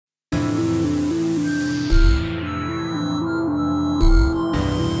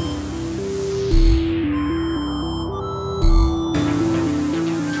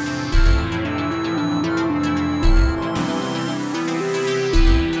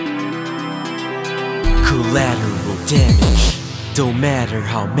collateral damage. Don't matter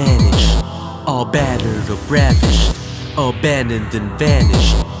how managed, all battered or ravished, abandoned and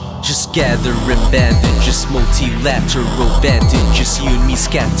vanished. Just gather and bandages, multilateral bandages. You and me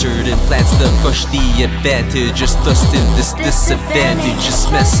scattered and plants that crush the advantages. Thrust in this disadvantageous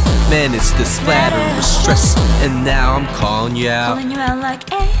mess. Man, it's the splatter of stress. And now I'm calling you out. Calling you out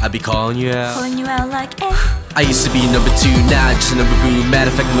like A. I be calling you out. Calling you out like A. I used to be number 2, now just a number boo.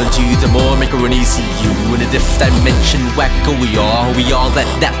 Matter of fact, I'm gonna do the more macaroni. See you in a different dimension. Wacko, we all let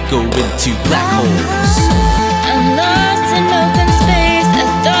that go into black holes. I'm lost in open space. I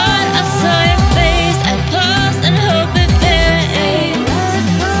thought I saw your face. I paused and hope it fades.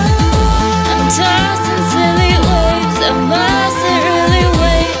 I'm tossed in silly waves. I mustn't really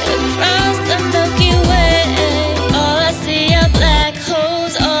wait across the Milky Way. All I see are black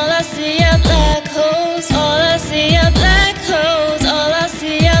holes. All I see are black holes. All I see are black holes. All I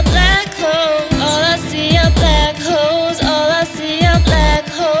see are black holes. All I see are black holes. All I see are black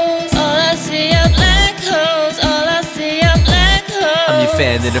holes. All I see are black holes. All I see are black holes. I'm your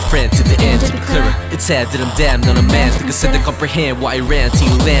fan and a friend to the end, to be clearer. It's sad that I'm damned on a man's to consider comprehend why I ran to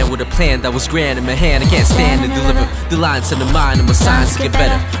you land with a plan that was grand in my hand. I can't stand to deliver the lines on the mind of my signs to get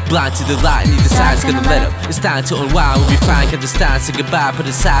better. Blind to the light, need the signs gonna let up. It's time to unwind, we'll be fine. Got the time to goodbye, put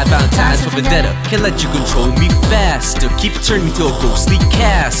aside Valentine's for vendetta. Can't let you control me faster. Keep turning me to a ghostly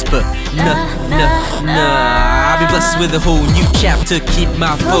Casper. Nah. I'll be blessed with a whole new chapter. Keep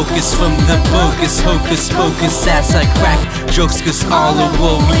my focus from the bogus hocus pocus as I crack jokes. Cause all of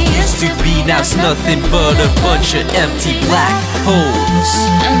what we used to be now's nothing but a bunch of empty black holes.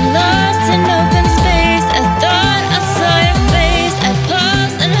 I'm lost in open space. I thought I saw your face. I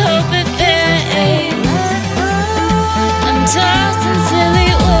paused and hope it fades. I'm tossed in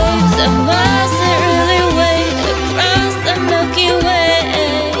silly waves. I mustn't really wait across the Milky Way.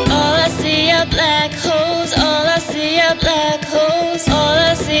 All I see are black holes. All I see are black holes. All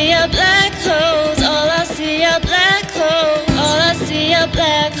I see are black holes. All I see are black holes. All I see are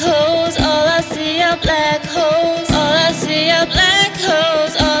black holes. All I see are black holes. All I see are black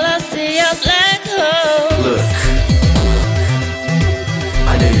holes. All I see are black holes. Look,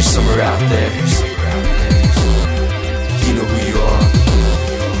 I know you're somewhere out there. You know who you are.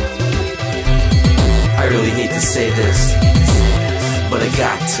 I really hate to say this, but I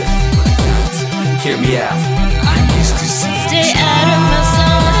got to. Hear me out. I used to see. Stay out of my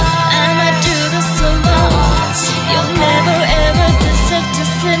zone. I'ma do this alone. You'll never ever deserve to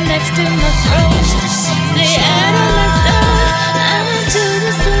sit next to my throne. Stay out of my zone. I'ma do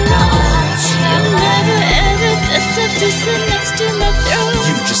this alone. You'll never ever deserve to sit next to my throne.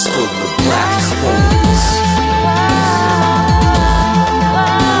 You just full of black